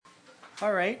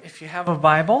All right, if you have a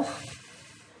Bible,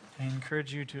 I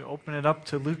encourage you to open it up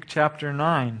to Luke chapter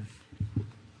 9.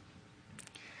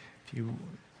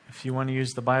 If you want to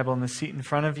use the Bible in the seat in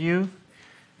front of you,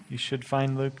 you should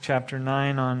find Luke chapter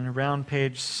 9 on around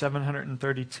page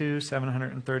 732,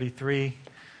 733,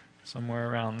 somewhere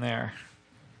around there.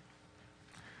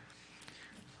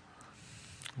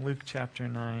 Luke chapter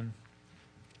 9.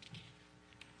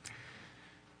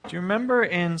 Do you remember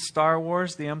in Star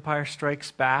Wars, The Empire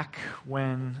Strikes Back,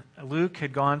 when Luke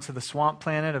had gone to the swamp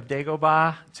planet of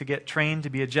Dagobah to get trained to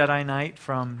be a Jedi Knight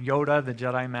from Yoda, the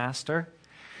Jedi Master?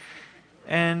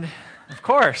 And of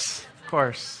course.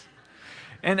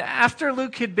 And after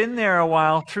Luke had been there a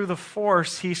while through the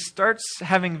Force, he starts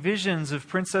having visions of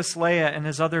Princess Leia and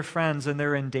his other friends, and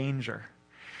they're in danger.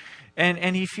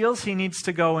 And he feels he needs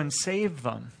to go and save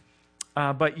them.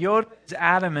 But Yoda is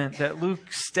adamant that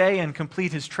Luke stay and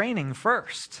complete his training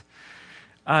first.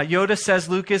 Yoda says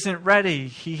Luke isn't ready.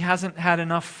 He hasn't had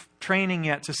enough training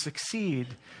yet to succeed.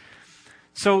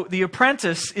 So the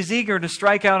apprentice is eager to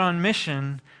strike out on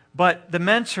mission, but the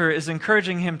mentor is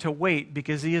encouraging him to wait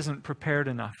because he isn't prepared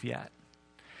enough yet.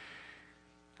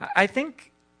 I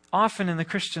think often in the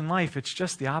Christian life, it's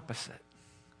just the opposite.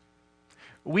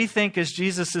 We think as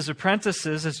Jesus'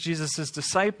 apprentices, as Jesus'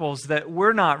 disciples, that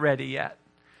we're not ready yet.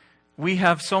 We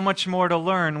have so much more to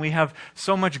learn. We have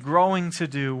so much growing to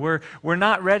do. We're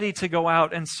not ready to go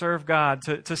out and serve God,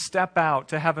 to step out,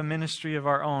 to have a ministry of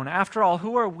our own. After all,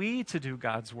 who are we to do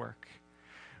God's work?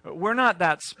 We're not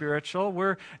that spiritual.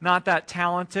 We're not that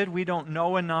talented. We don't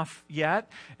know enough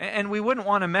yet. And we wouldn't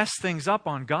want to mess things up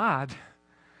on God.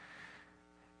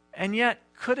 And yet,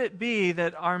 could it be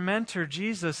that our mentor,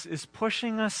 Jesus, is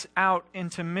pushing us out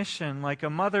into mission like a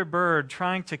mother bird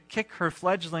trying to kick her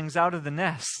fledglings out of the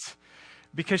nest?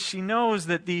 Because she knows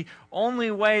that the only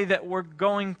way that we're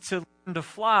going to learn to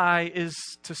fly is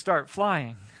to start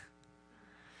flying.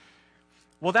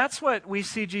 Well, that's what we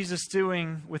see Jesus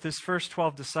doing with his first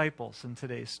 12 disciples in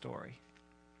today's story.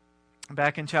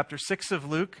 Back in chapter 6 of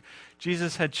Luke,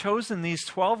 Jesus had chosen these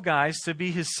 12 guys to be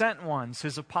his sent ones,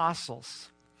 his apostles.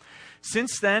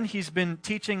 Since then, he's been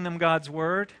teaching them God's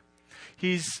word.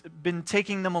 He's been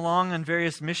taking them along on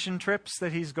various mission trips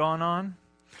that he's gone on.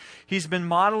 He's been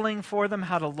modeling for them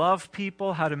how to love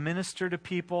people, how to minister to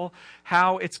people,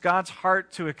 how it's God's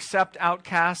heart to accept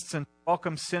outcasts and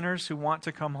welcome sinners who want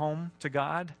to come home to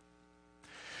God.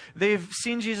 They've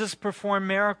seen Jesus perform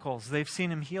miracles. They've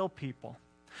seen him heal people.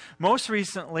 Most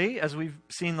recently, as we've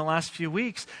seen the last few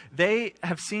weeks, they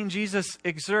have seen Jesus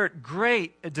exert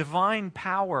great divine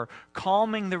power,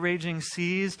 calming the raging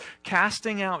seas,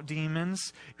 casting out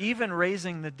demons, even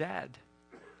raising the dead.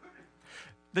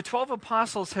 The 12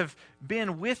 apostles have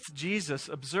been with Jesus,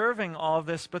 observing all of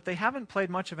this, but they haven't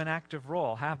played much of an active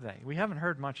role, have they? We haven't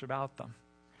heard much about them.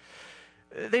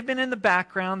 They've been in the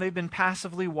background. They've been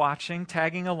passively watching,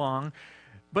 tagging along.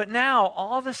 But now,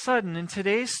 all of a sudden, in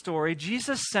today's story,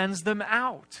 Jesus sends them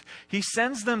out. He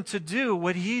sends them to do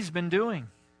what he's been doing.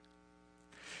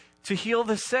 To heal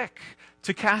the sick,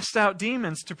 to cast out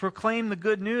demons, to proclaim the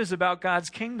good news about God's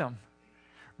kingdom.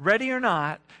 Ready or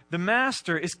not, the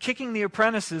master is kicking the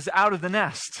apprentices out of the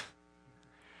nest.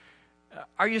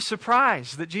 Are you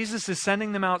surprised that Jesus is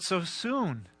sending them out so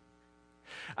soon?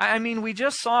 I mean, we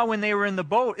just saw when they were in the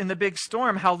boat in the big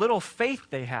storm how little faith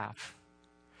they have.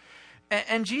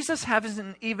 And Jesus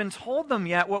hasn't even told them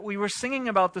yet what we were singing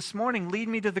about this morning, lead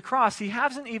me to the cross. He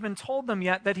hasn't even told them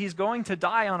yet that he's going to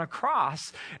die on a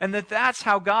cross and that that's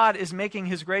how God is making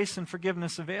his grace and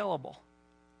forgiveness available.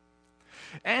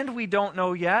 And we don't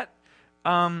know yet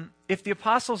if the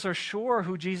apostles are sure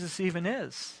who Jesus even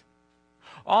is.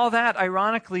 All that,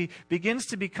 ironically, begins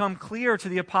to become clear to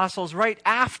the apostles right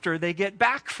after they get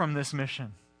back from this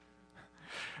mission.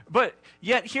 But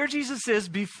yet here Jesus is,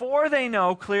 before they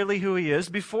know clearly who he is,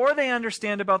 before they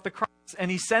understand about the cross,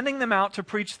 and he's sending them out to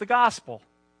preach the gospel.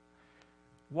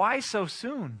 Why so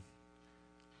soon?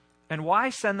 And why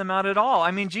send them out at all?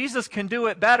 I mean, Jesus can do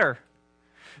it better.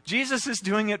 Jesus is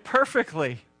doing it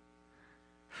perfectly.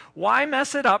 Why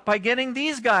mess it up by getting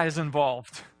these guys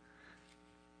involved?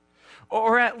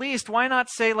 Or at least, why not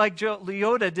say like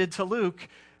Yoda did to Luke,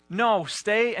 no,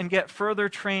 stay and get further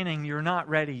training. You're not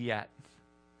ready yet.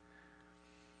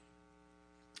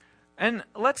 And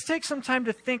let's take some time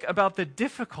to think about the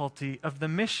difficulty of the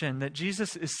mission that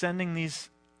Jesus is sending these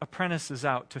apprentices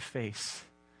out to face.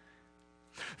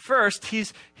 First,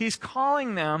 he's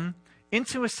calling them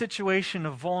into a situation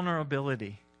of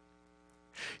vulnerability.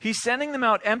 He's sending them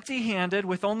out empty-handed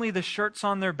with only the shirts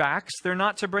on their backs. They're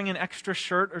not to bring an extra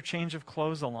shirt or change of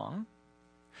clothes along.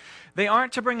 They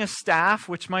aren't to bring a staff,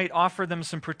 which might offer them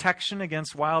some protection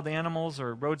against wild animals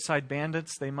or roadside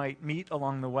bandits they might meet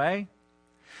along the way.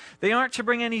 They aren't to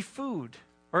bring any food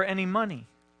or any money.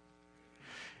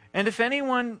 And if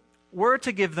anyone were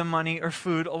to give them money or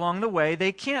food along the way,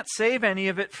 they can't save any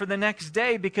of it for the next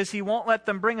day because he won't let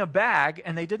them bring a bag,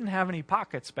 and they didn't have any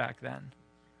pockets back then.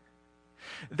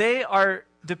 They are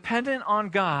dependent on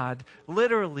God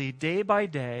literally day by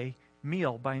day,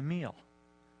 meal by meal.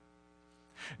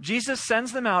 Jesus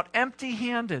sends them out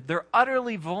empty-handed. They're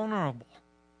utterly vulnerable.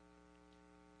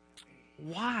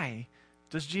 Why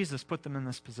does Jesus put them in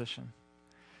this position?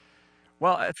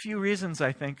 Well, a few reasons,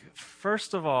 I think.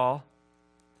 First of all,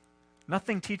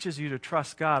 nothing teaches you to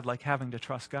trust God like having to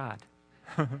trust God.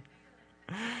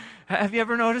 Have you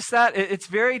ever noticed that? It's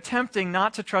very tempting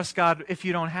not to trust God if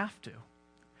you don't have to.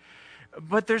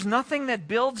 But there's nothing that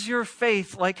builds your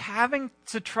faith like having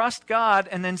to trust God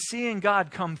and then seeing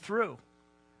God come through.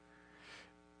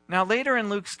 Now, later in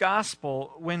Luke's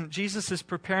gospel, when Jesus is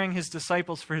preparing his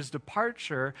disciples for his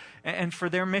departure and for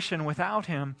their mission without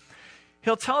him,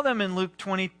 he'll tell them in Luke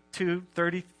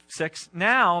 22:36,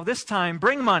 now, this time,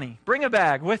 bring money, bring a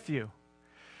bag with you.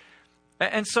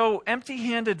 And so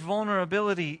empty-handed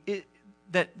vulnerability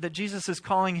that Jesus is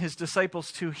calling his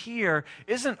disciples to here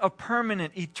isn't a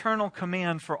permanent, eternal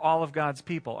command for all of God's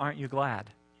people. Aren't you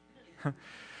glad?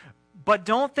 But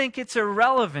don't think it's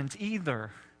irrelevant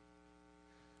either.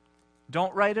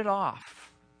 Don't write it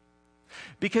off.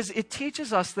 Because it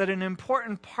teaches us that an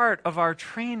important part of our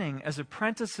training as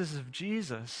apprentices of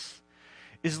Jesus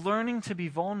is learning to be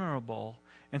vulnerable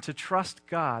and to trust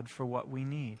God for what we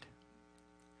need.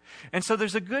 And so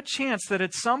there's a good chance that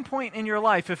at some point in your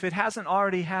life, if it hasn't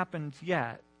already happened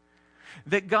yet,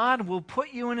 that God will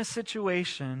put you in a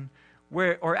situation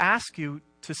where, or ask you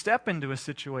to step into a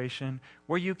situation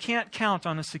where you can't count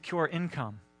on a secure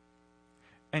income.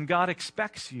 And God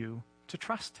expects you to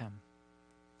trust him.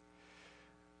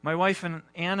 My wife and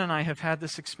Ann and I have had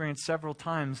this experience several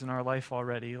times in our life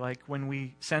already, like when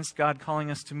we sensed God calling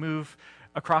us to move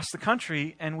across the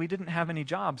country and we didn't have any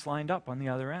jobs lined up on the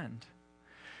other end.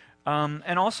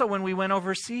 And also when we went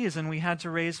overseas and we had to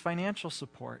raise financial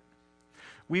support.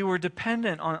 We were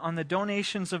dependent on the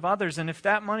donations of others, and if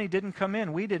that money didn't come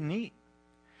in, we didn't eat.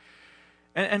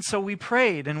 And so we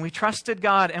prayed and we trusted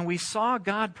God, and we saw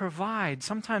God provide,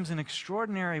 sometimes in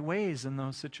extraordinary ways in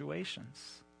those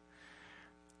situations.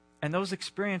 And those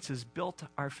experiences built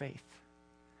our faith.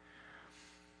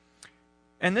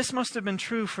 And this must have been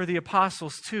true for the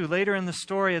apostles too. Later in the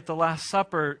story at the Last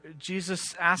Supper,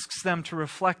 Jesus asks them to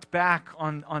reflect back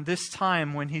on this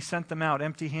time when he sent them out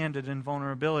empty-handed in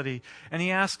vulnerability. And he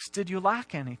asks, did you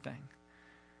lack anything?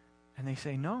 And they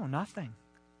say, no, nothing.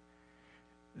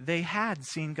 They had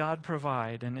seen God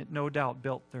provide, and it no doubt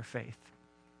built their faith.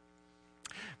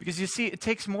 Because you see, it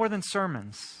takes more than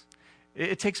sermons.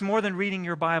 It takes more than reading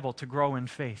your Bible to grow in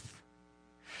faith.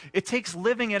 It takes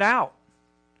living it out.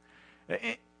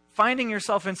 Finding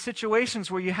yourself in situations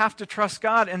where you have to trust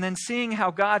God and then seeing how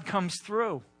God comes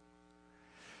through.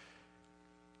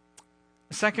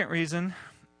 The second reason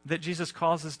that Jesus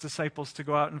calls his disciples to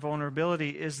go out in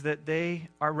vulnerability is that they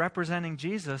are representing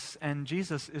Jesus and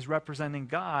Jesus is representing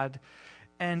God.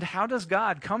 And how does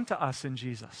God come to us in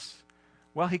Jesus?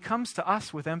 Well, he comes to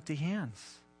us with empty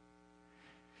hands.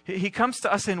 He comes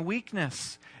to us in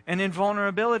weakness and in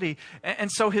vulnerability.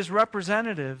 And so his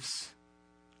representatives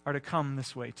are to come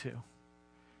this way too.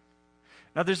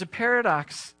 Now there's a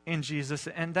paradox in Jesus,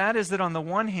 and that is that on the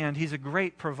one hand, he's a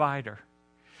great provider.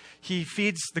 He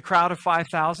feeds the crowd of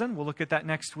 5,000. We'll look at that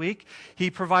next week. He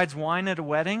provides wine at a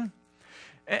wedding.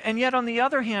 And yet on the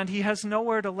other hand, he has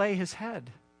nowhere to lay his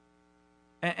head.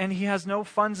 And he has no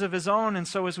funds of his own. And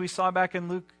so as we saw back in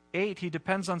Luke 8, he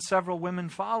depends on several women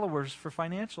followers for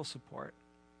financial support.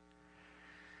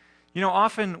 You know,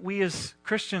 often we as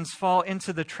Christians fall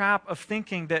into the trap of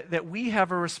thinking that we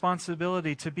have a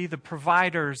responsibility to be the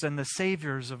providers and the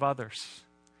saviors of others.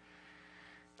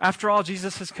 After all,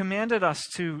 Jesus has commanded us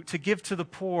to give to the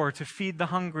poor, to feed the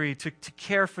hungry, to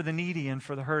care for the needy and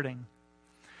for the hurting.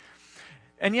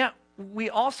 And yet, we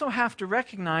also have to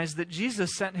recognize that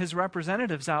Jesus sent his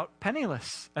representatives out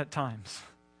penniless at times.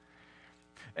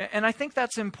 And I think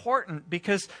that's important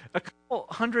because a couple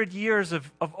hundred years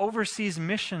of overseas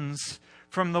missions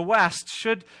from the West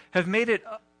should have made it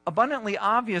abundantly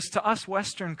obvious to us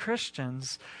Western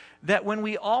Christians that when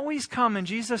we always come in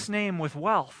Jesus' name with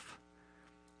wealth,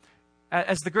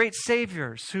 as the great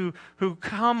saviors who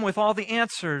come with all the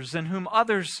answers and whom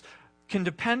others can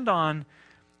depend on,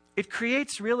 it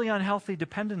creates really unhealthy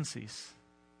dependencies.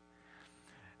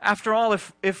 After all,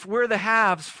 if we're the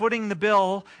haves footing the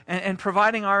bill and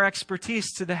providing our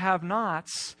expertise to the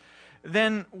have-nots,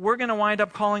 then we're going to wind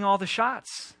up calling all the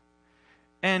shots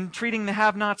and treating the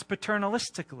have-nots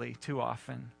paternalistically too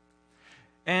often.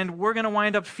 And we're going to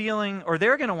wind up feeling, or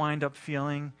they're going to wind up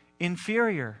feeling,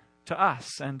 inferior to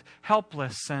us and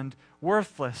helpless and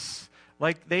worthless,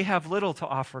 like they have little to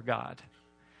offer God.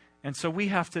 And so we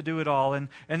have to do it all. And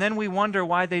then we wonder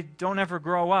why they don't ever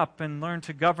grow up and learn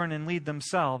to govern and lead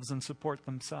themselves and support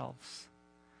themselves.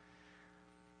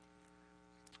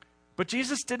 But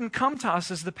Jesus didn't come to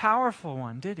us as the powerful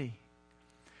one, did he?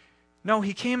 No,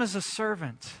 he came as a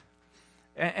servant.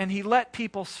 And he let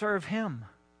people serve him.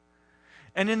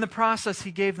 And in the process,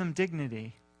 he gave them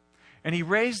dignity. And he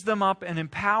raised them up and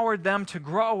empowered them to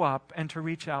grow up and to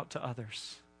reach out to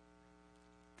others.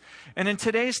 And in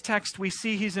today's text, we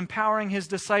see he's empowering his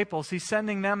disciples. He's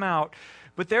sending them out.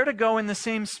 But they're to go in the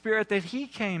same spirit that he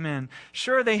came in.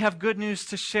 Sure, they have good news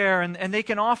to share, and they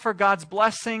can offer God's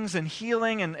blessings and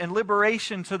healing and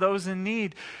liberation to those in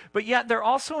need. But yet they're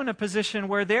also in a position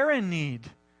where they're in need,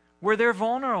 where they're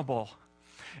vulnerable.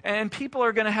 And people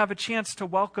are going to have a chance to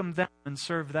welcome them and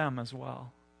serve them as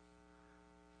well.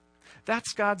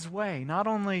 That's God's way, not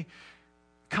only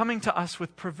coming to us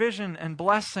with provision and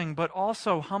blessing, but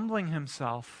also humbling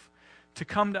himself to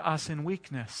come to us in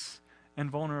weakness and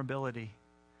vulnerability.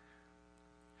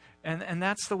 And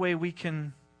that's the way we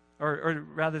can, or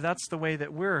rather that's the way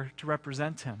that we're to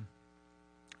represent him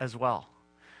as well.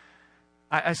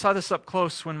 I saw this up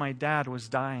close when my dad was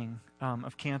dying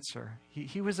of cancer.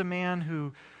 He was a man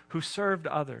who served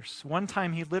others. One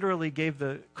time he literally gave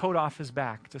the coat off his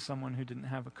back to someone who didn't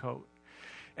have a coat.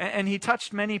 And he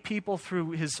touched many people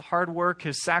through his hard work,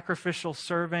 his sacrificial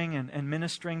serving and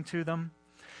ministering to them.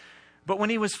 But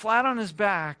when he was flat on his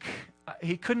back,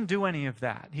 he couldn't do any of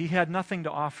that. He had nothing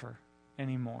to offer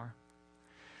anymore.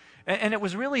 And it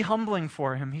was really humbling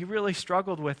for him. He really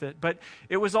struggled with it. But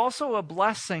it was also a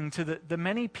blessing to the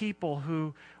many people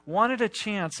who wanted a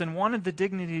chance and wanted the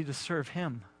dignity to serve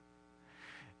him.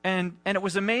 And it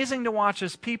was amazing to watch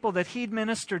as people that he'd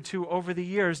ministered to over the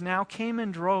years now came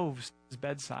in droves to his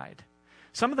bedside,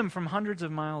 some of them from hundreds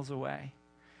of miles away,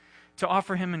 to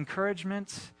offer him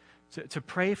encouragement, to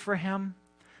pray for him,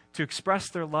 to express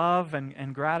their love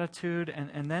and gratitude,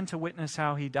 and then to witness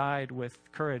how he died with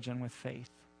courage and with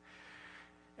faith.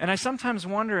 And I sometimes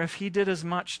wonder if he did as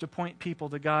much to point people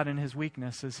to God in his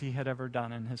weakness as he had ever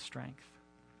done in his strength.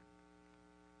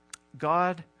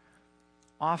 God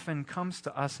often comes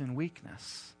to us in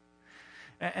weakness.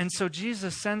 And so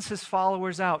Jesus sends his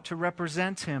followers out to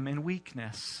represent him in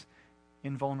weakness,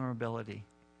 in vulnerability.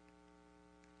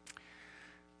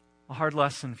 A hard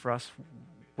lesson for us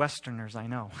Westerners, I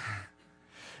know.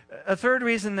 A third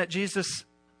reason that Jesus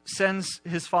sends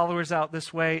his followers out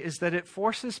this way is that it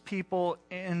forces people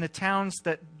in the towns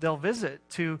that they'll visit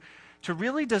to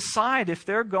really decide if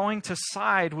they're going to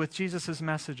side with Jesus'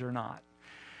 message or not.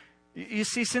 You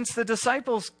see, since the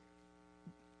disciples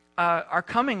are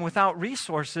coming without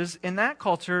resources, in that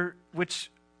culture, which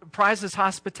prizes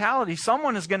hospitality,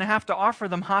 someone is going to have to offer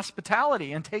them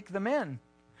hospitality and take them in.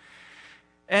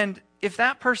 And if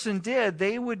that person did,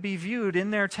 they would be viewed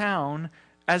in their town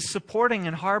as supporting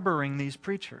and harboring these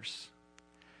preachers.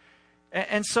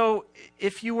 And so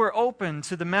if you were open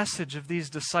to the message of these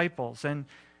disciples and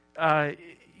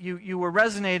you were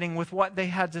resonating with what they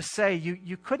had to say,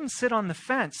 you couldn't sit on the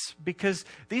fence because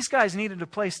these guys needed a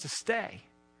place to stay.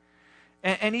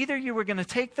 And either you were going to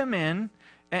take them in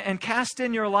and cast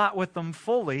in your lot with them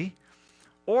fully,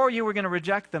 or you were going to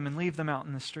reject them and leave them out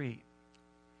in the street.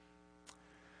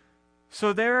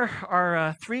 So there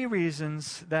are three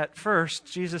reasons that first,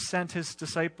 Jesus sent his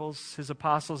disciples, his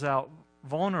apostles out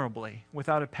vulnerably,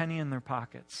 without a penny in their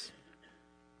pockets.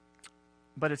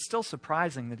 But it's still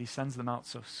surprising that he sends them out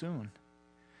so soon.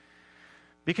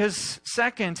 Because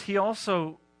second, he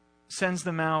also sends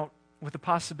them out with the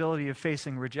possibility of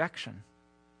facing rejection.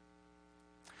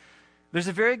 There's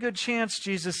a very good chance,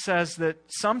 Jesus says, that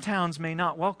some towns may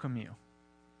not welcome you.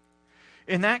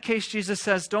 In that case, Jesus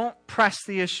says, don't press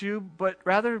the issue, but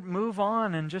rather move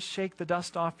on and just shake the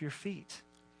dust off your feet.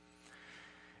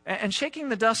 And shaking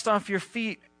the dust off your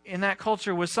feet in that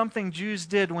culture was something Jews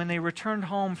did when they returned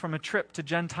home from a trip to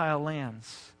Gentile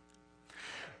lands.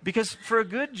 Because for a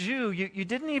good Jew, you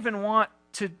didn't even want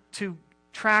to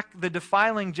track the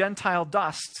defiling Gentile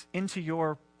dust into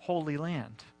your holy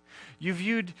land. You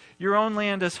viewed your own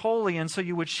land as holy, and so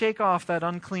you would shake off that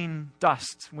unclean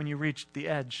dust when you reached the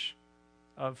edge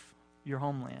of your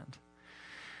homeland.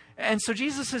 And so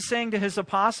Jesus is saying to his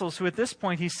apostles, who at this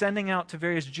point he's sending out to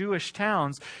various Jewish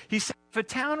towns, he said, if a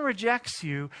town rejects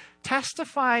you,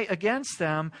 testify against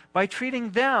them by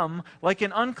treating them like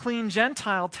an unclean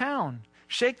Gentile town.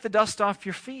 Shake the dust off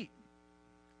your feet.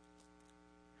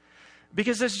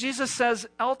 Because as Jesus says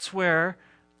elsewhere,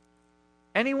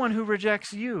 anyone who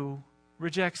rejects you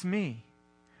rejects me.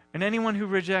 And anyone who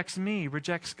rejects me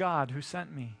rejects God who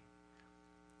sent me.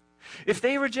 If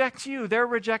they reject you, they're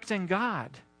rejecting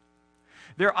God.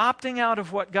 They're opting out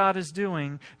of what God is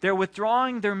doing. They're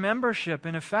withdrawing their membership,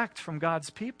 in effect, from God's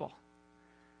people.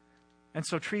 And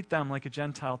so treat them like a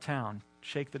Gentile town.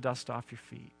 Shake the dust off your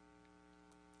feet.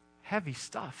 Heavy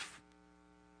stuff.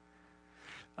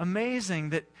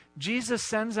 Amazing that Jesus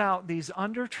sends out these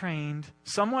undertrained,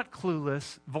 somewhat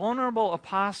clueless, vulnerable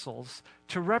apostles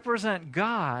to represent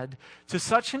God to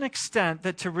such an extent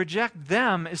that to reject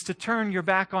them is to turn your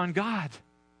back on God.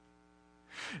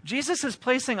 Jesus is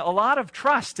placing a lot of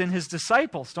trust in his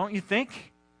disciples, don't you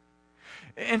think?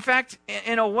 In fact,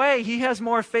 in a way, he has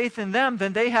more faith in them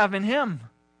than they have in him.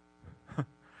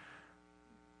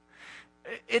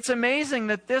 It's amazing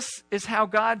that this is how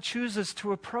God chooses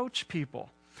to approach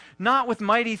people. Not with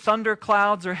mighty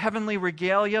thunderclouds or heavenly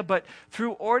regalia, but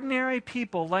through ordinary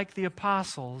people like the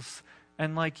apostles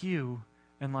and like you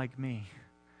and like me.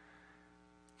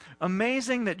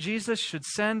 Amazing that Jesus should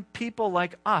send people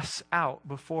like us out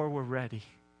before we're ready.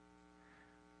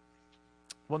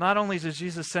 Well, not only does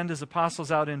Jesus send his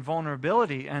apostles out in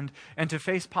vulnerability and to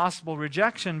face possible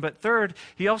rejection, but third,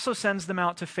 he also sends them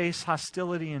out to face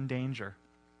hostility and danger.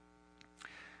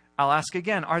 I'll ask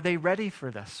again, are they ready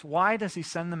for this? Why does he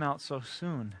send them out so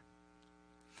soon?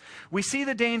 We see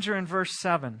the danger in verse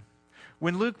 7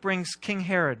 when Luke brings King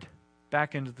Herod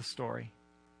back into the story.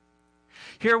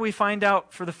 Here we find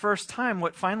out for the first time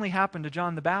what finally happened to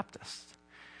John the Baptist,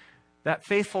 that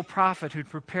faithful prophet who'd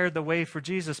prepared the way for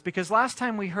Jesus. Because last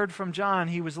time we heard from John,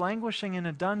 he was languishing in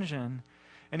a dungeon,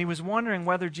 and he was wondering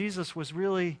whether Jesus was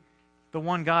really the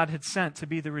one God had sent to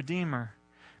be the Redeemer.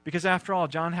 Because after all,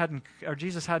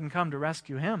 Jesus hadn't come to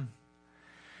rescue him.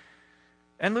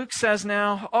 And Luke says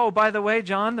now, oh, by the way,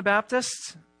 John the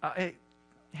Baptist,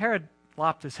 Herod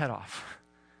lopped his head off.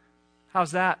 How's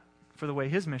that for the way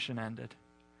his mission ended?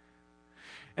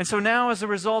 And so now, as a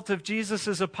result of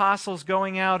Jesus' apostles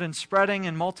going out and spreading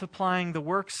and multiplying the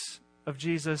works of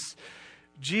Jesus,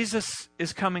 Jesus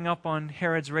is coming up on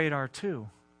Herod's radar too.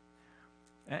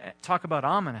 Talk about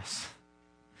ominous.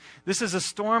 This is a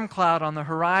storm cloud on the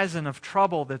horizon of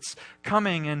trouble that's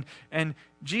coming, and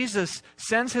Jesus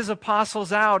sends his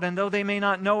apostles out, and though they may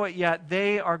not know it yet,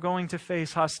 they are going to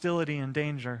face hostility and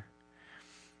danger.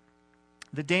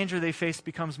 The danger they face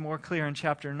becomes more clear in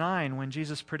chapter 9 when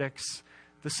Jesus predicts,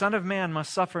 the Son of Man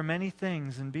must suffer many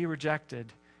things and be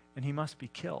rejected, and he must be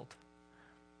killed.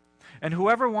 And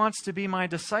whoever wants to be my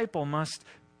disciple must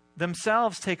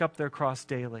themselves take up their cross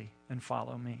daily and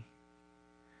follow me.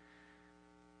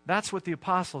 That's what the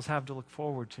apostles have to look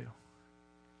forward to.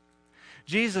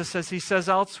 Jesus, as he says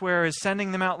elsewhere, is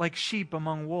sending them out like sheep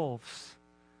among wolves,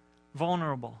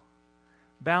 vulnerable,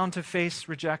 bound to face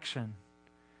rejection,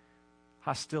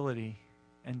 hostility,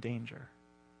 and danger.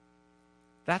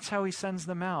 That's how he sends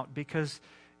them out, because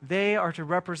they are to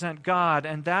represent God,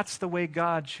 and that's the way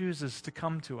God chooses to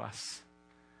come to us.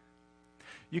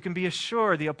 You can be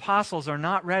assured the apostles are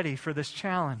not ready for this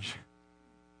challenge.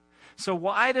 So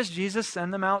why does Jesus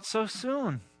send them out so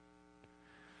soon?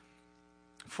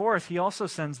 Fourth, he also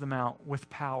sends them out with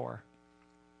power.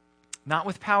 Not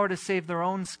with power to save their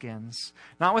own skins,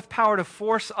 not with power to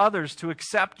force others to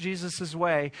accept Jesus'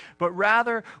 way, but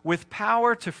rather with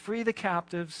power to free the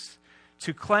captives,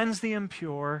 to cleanse the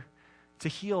impure, to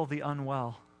heal the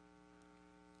unwell.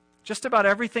 Just about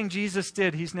everything Jesus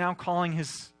did, he's now calling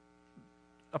his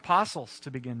apostles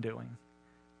to begin doing.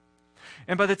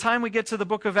 And by the time we get to the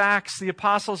book of Acts, the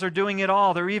apostles are doing it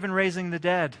all. They're even raising the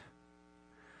dead.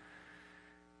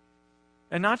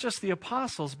 And not just the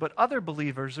apostles, but other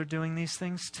believers are doing these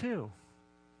things too.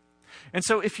 And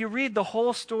so if you read the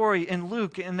whole story in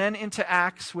Luke and then into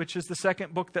Acts, which is the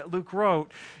second book that Luke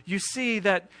wrote, you see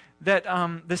that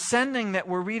the sending that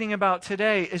we're reading about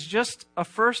today is just a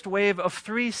first wave of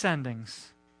 3 sendings.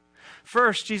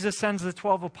 First, Jesus sends the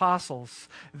 12 apostles.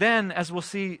 Then, as we'll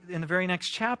see in the very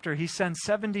next chapter, he sends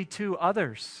 72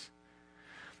 others.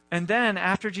 And then,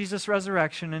 after Jesus'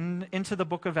 resurrection and into the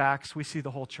book of Acts, we see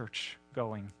the whole church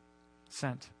going,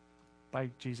 sent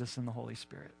by Jesus and the Holy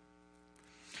Spirit.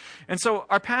 And so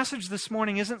our passage this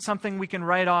morning isn't something we can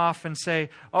write off and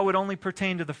say, oh, it only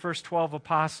pertained to the first 12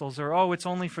 apostles, or oh, it's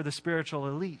only for the spiritual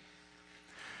elite.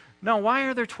 No, why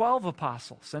are there 12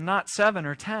 apostles and not 7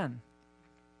 or 10?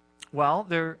 Well,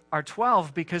 there are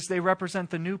 12 because they represent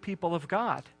the new people of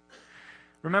God.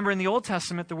 Remember, in the Old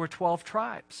Testament, there were 12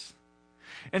 tribes.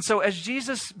 And so as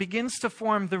Jesus begins to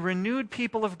form the renewed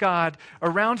people of God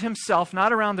around himself,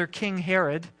 not around their king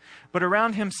Herod, but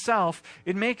around himself,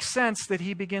 it makes sense that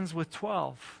he begins with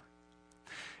 12.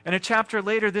 And a chapter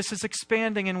later, this is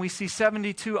expanding, and we see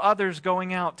 72 others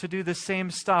going out to do the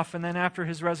same stuff. And then after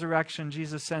his resurrection,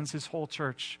 Jesus sends his whole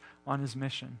church on his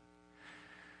mission.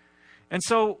 And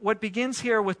so what begins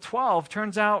here with 12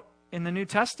 turns out in the New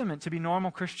Testament to be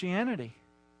normal Christianity.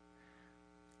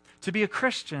 To be a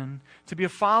Christian, to be a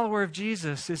follower of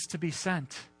Jesus, is to be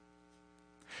sent.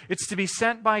 It's to be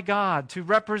sent by God, to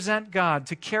represent God,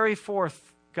 to carry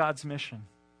forth God's mission.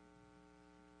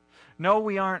 No,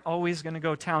 we aren't always going to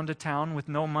go town to town with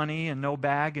no money and no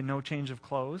bag and no change of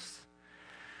clothes.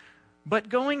 But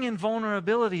going in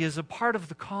vulnerability is a part of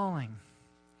the calling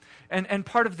and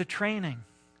part of the training.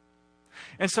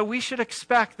 And so we should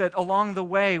expect that along the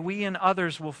way, we and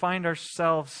others will find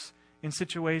ourselves in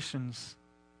situations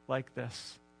like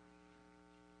this.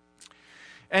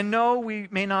 And no, we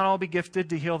may not all be gifted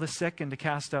to heal the sick and to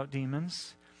cast out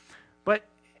demons. But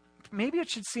maybe it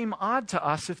should seem odd to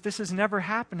us if this is never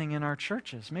happening in our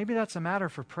churches. Maybe that's a matter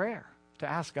for prayer to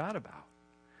ask God about.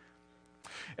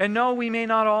 And no, we may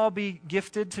not all be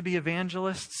gifted to be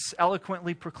evangelists,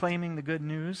 eloquently proclaiming the good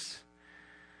news.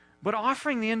 But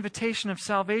offering the invitation of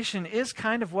salvation is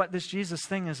kind of what this Jesus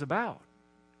thing is about.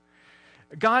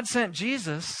 God sent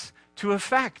Jesus to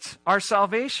effect our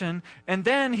salvation, and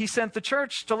then he sent the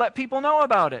church to let people know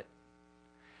about it.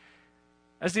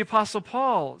 As the Apostle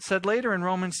Paul said later in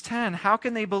Romans 10, how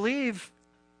can they believe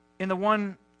in the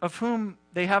one of whom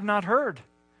they have not heard?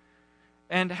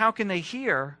 And how can they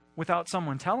hear without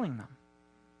someone telling them?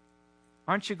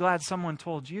 Aren't you glad someone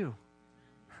told you?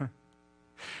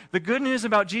 The good news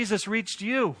about Jesus reached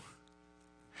you.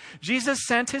 Jesus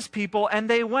sent his people and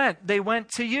they went. They went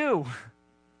to you.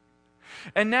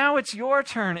 And now it's your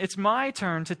turn, it's my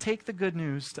turn to take the good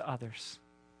news to others.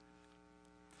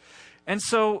 And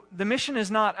so the mission is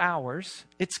not ours,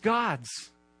 it's God's.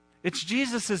 It's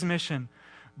Jesus' mission,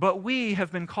 but we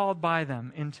have been called by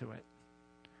them into it.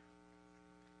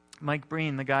 Mike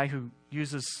Breen, the guy who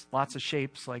uses lots of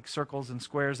shapes like circles and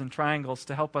squares and triangles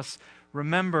to help us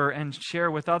remember and share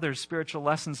with others spiritual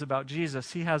lessons about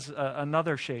Jesus, he has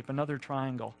another shape, another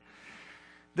triangle.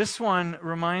 This one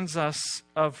reminds us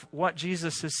of what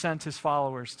Jesus has sent his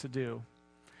followers to do.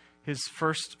 His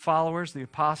first followers, the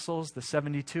apostles, the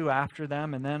 72 after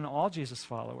them, and then all Jesus'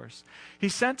 followers. He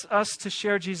sent us to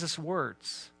share Jesus'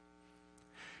 words.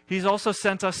 He's also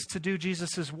sent us to do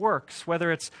Jesus' works,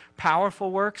 whether it's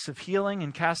powerful works of healing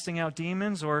and casting out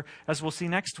demons, or, as we'll see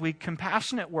next week,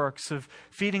 compassionate works of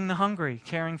feeding the hungry,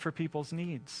 caring for people's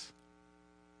needs.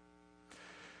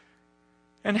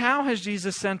 And how has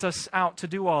Jesus sent us out to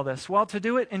do all this? Well, to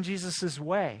do it in Jesus'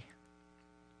 way.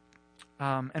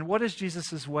 And what is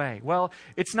Jesus' way? Well,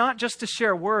 it's not just to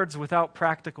share words without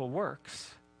practical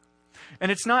works.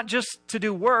 And it's not just to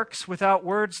do works without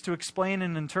words to explain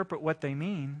and interpret what they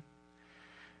mean.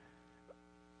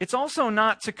 It's also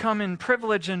not to come in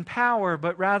privilege and power,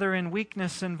 but rather in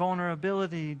weakness and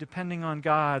vulnerability, depending on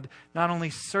God, not only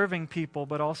serving people,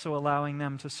 but also allowing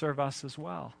them to serve us as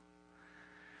well.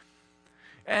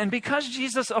 And because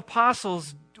Jesus'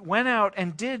 apostles went out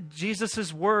and did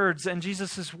Jesus' words and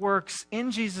Jesus' works in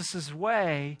Jesus'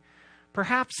 way,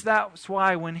 perhaps that's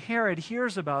why when Herod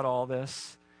hears about all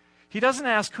this, he doesn't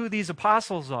ask who these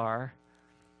apostles are,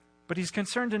 but he's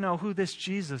concerned to know who this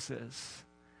Jesus is.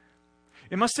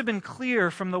 It must have been clear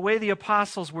from the way the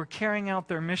apostles were carrying out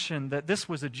their mission that this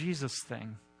was a Jesus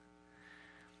thing.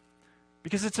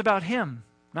 Because it's about him,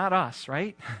 not us,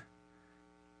 right?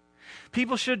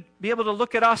 People should be able to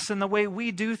look at us and the way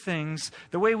we do things,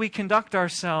 the way we conduct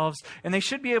ourselves, and they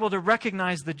should be able to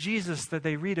recognize the Jesus that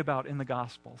they read about in the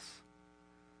Gospels.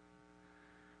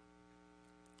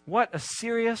 What a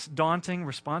serious, daunting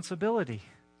responsibility.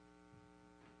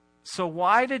 So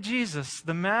why did Jesus,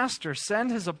 the Master,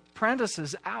 send his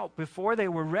apprentices out before they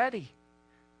were ready?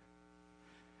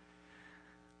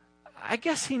 I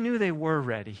guess he knew they were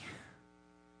ready.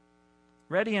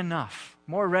 Ready enough.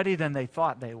 More ready than they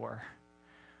thought they were.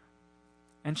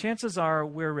 And chances are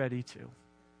we're ready too.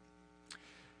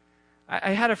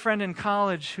 I had a friend in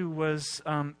college who was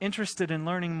interested in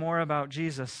learning more about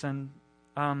Jesus. And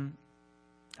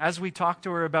as we talked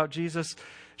to her about Jesus,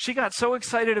 she got so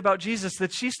excited about Jesus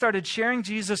that she started sharing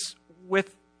Jesus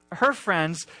with her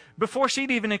friends before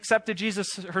she'd even accepted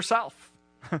Jesus herself.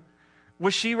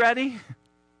 Was she ready?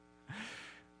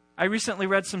 I recently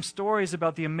read some stories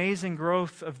about the amazing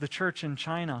growth of the church in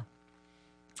China.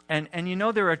 And you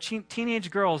know there are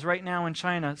teenage girls right now in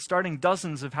China starting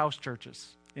dozens of house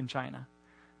churches in China.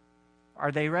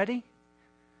 Are they ready?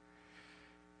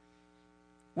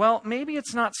 Well, maybe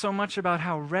it's not so much about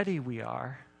how ready we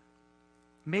are.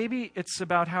 Maybe it's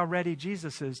about how ready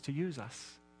Jesus is to use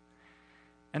us,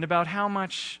 and about how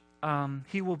much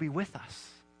he will be with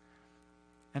us,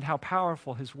 and how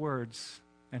powerful his words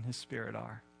and his Spirit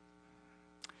are.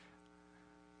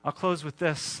 I'll close with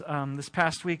this. This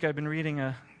past week I've been reading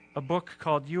a book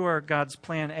called You Are God's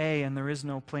Plan A and There Is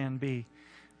No Plan B.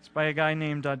 It's by a guy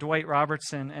named Dwight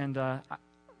Robertson, and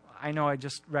I know I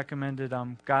just recommended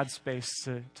God's Space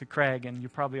to Craig, and you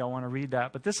probably all want to read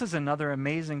that. But this is another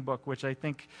amazing book, which I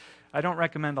don't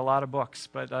recommend a lot of books,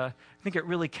 but I think it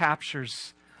really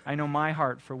captures, I know, my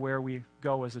heart for where we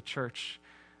go as a church.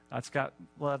 It's got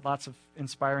lots of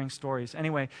inspiring stories.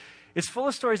 Anyway, it's full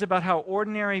of stories about how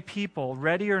ordinary people,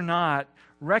 ready or not,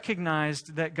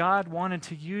 recognized that God wanted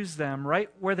to use them right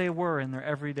where they were in their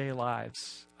everyday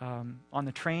lives. On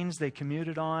the trains they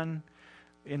commuted on,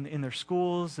 in their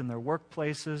schools, in their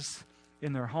workplaces,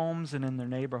 in their homes, and in their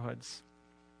neighborhoods.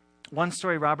 One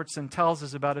story Robertson tells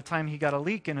is about a time he got a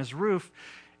leak in his roof,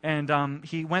 and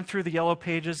he went through the yellow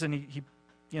pages, and he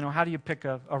how do you pick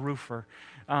a roofer?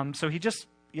 So he just,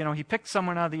 he picked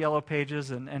someone out of the yellow pages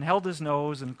and held his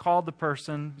nose and called the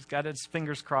person. He's got his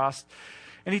fingers crossed.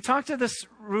 And he talked to this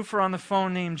roofer on the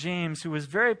phone named James, who was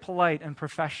very polite and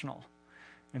professional.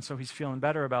 And so he's feeling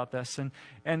better about this.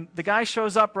 And the guy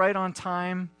shows up right on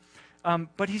time,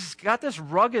 but he's got this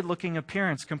rugged-looking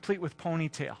appearance, complete with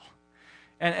ponytail.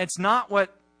 And it's not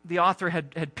what the author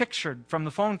had pictured from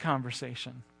the phone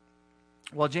conversation.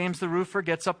 Well, James the roofer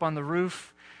gets up on the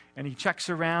roof, and he checks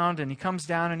around, and he comes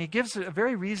down, and he gives a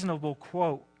very reasonable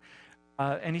quote.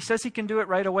 And he says he can do it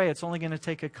right away. It's only going to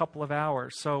take a couple of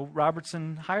hours. So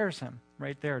Robertson hires him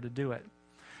right there to do it.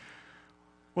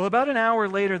 Well, about an hour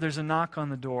later, there's a knock on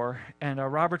the door, and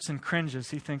Robertson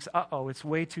cringes. He thinks, uh-oh, it's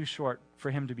way too short for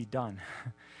him to be done.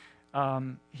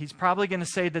 He's probably going to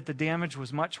say that the damage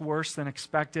was much worse than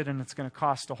expected, and it's going to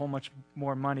cost a whole much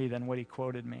more money than what he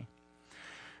quoted me.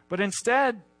 But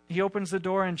instead, he opens the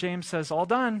door, and James says, all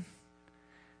done.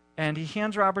 And he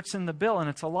hands Robertson the bill, and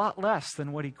it's a lot less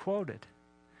than what he quoted.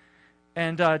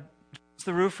 And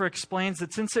the roofer explains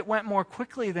that since it went more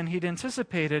quickly than he'd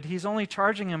anticipated, he's only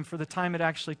charging him for the time it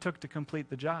actually took to complete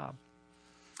the job.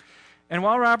 And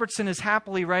while Robertson is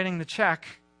happily writing the check,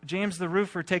 James the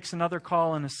roofer takes another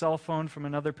call on his cell phone from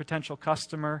another potential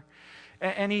customer.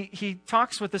 And he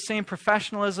talks with the same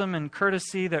professionalism and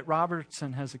courtesy that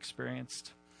Robertson has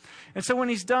experienced. And so when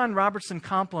he's done, Robertson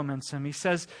compliments him. He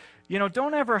says,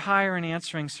 don't ever hire an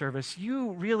answering service.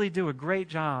 You really do a great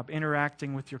job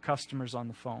interacting with your customers on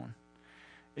the phone.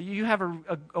 You have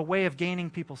a way of gaining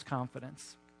people's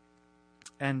confidence.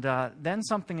 And then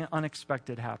something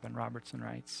unexpected happened, Robertson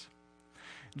writes.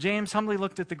 James humbly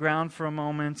looked at the ground for a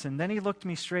moment, and then he looked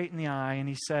me straight in the eye, and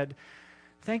he said,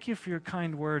 thank you for your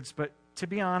kind words, but to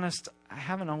be honest, I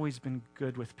haven't always been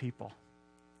good with people.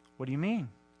 What do you mean?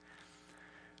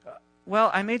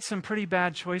 Well, I made some pretty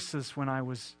bad choices when I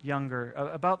was younger.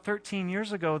 About 13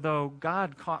 years ago, though,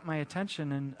 God caught my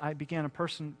attention, and I began a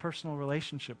personal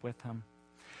relationship with him.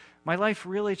 My life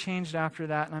really changed after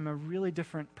that, and I'm a really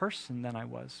different person than I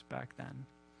was back then.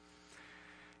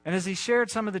 And as he shared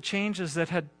some of the changes that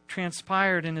had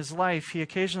transpired in his life, he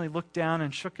occasionally looked down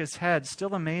and shook his head,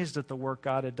 still amazed at the work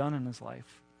God had done in his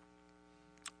life.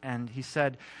 And he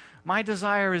said, my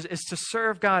desire is to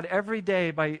serve God every day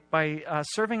by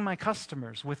serving my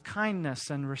customers with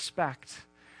kindness and respect.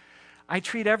 I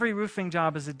treat every roofing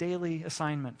job as a daily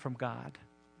assignment from God.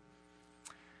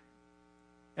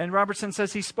 And Robertson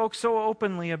says he spoke so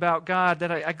openly about God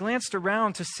that I glanced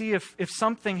around to see if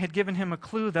something had given him a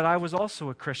clue that I was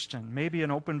also a Christian, maybe an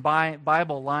open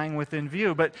Bible lying within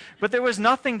view. But there was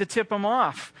nothing to tip him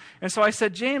off. And so I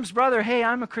said, James, brother, hey,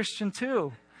 I'm a Christian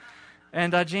too.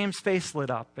 And James' face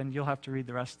lit up, and you'll have to read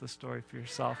the rest of the story for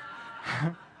yourself.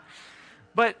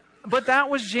 But that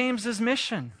was James's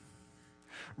mission.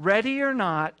 Ready or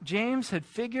not, James had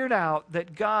figured out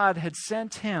that God had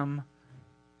sent him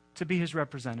to be his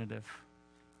representative,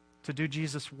 to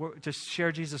to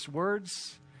share Jesus'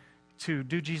 words, to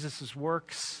do Jesus'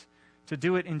 works, to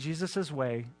do it in Jesus'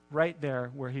 way, right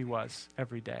there where he was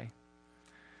every day.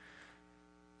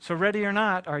 So ready or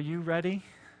not, are you ready?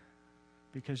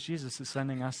 Because Jesus is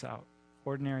sending us out,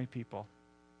 ordinary people,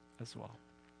 as well.